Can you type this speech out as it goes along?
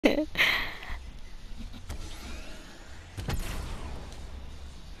Alright,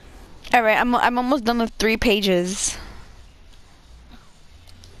 I'm almost done with 3 pages.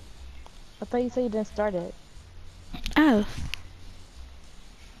 I thought you said you didn't start it. Oh.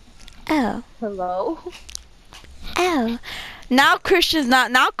 Oh. Hello? Oh. Now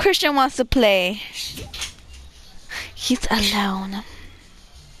Christian wants to play. He's alone.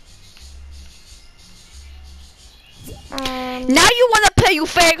 Now you wanna play, you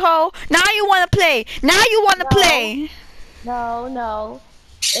fake hoe. Now you wanna play. Now you wanna play. No.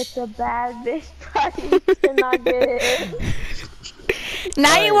 It's a bad bitch party. You cannot get it.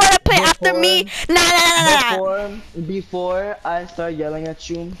 Now you wanna play after me. Nah. Before I start yelling at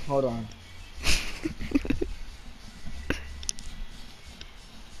you, hold on.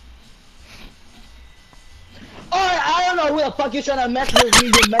 Alright, I don't know who the fuck you trying to mess with me,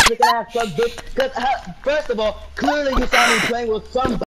 you Mexican ass fuck bitch. Cause first of all, clearly you saw me playing with some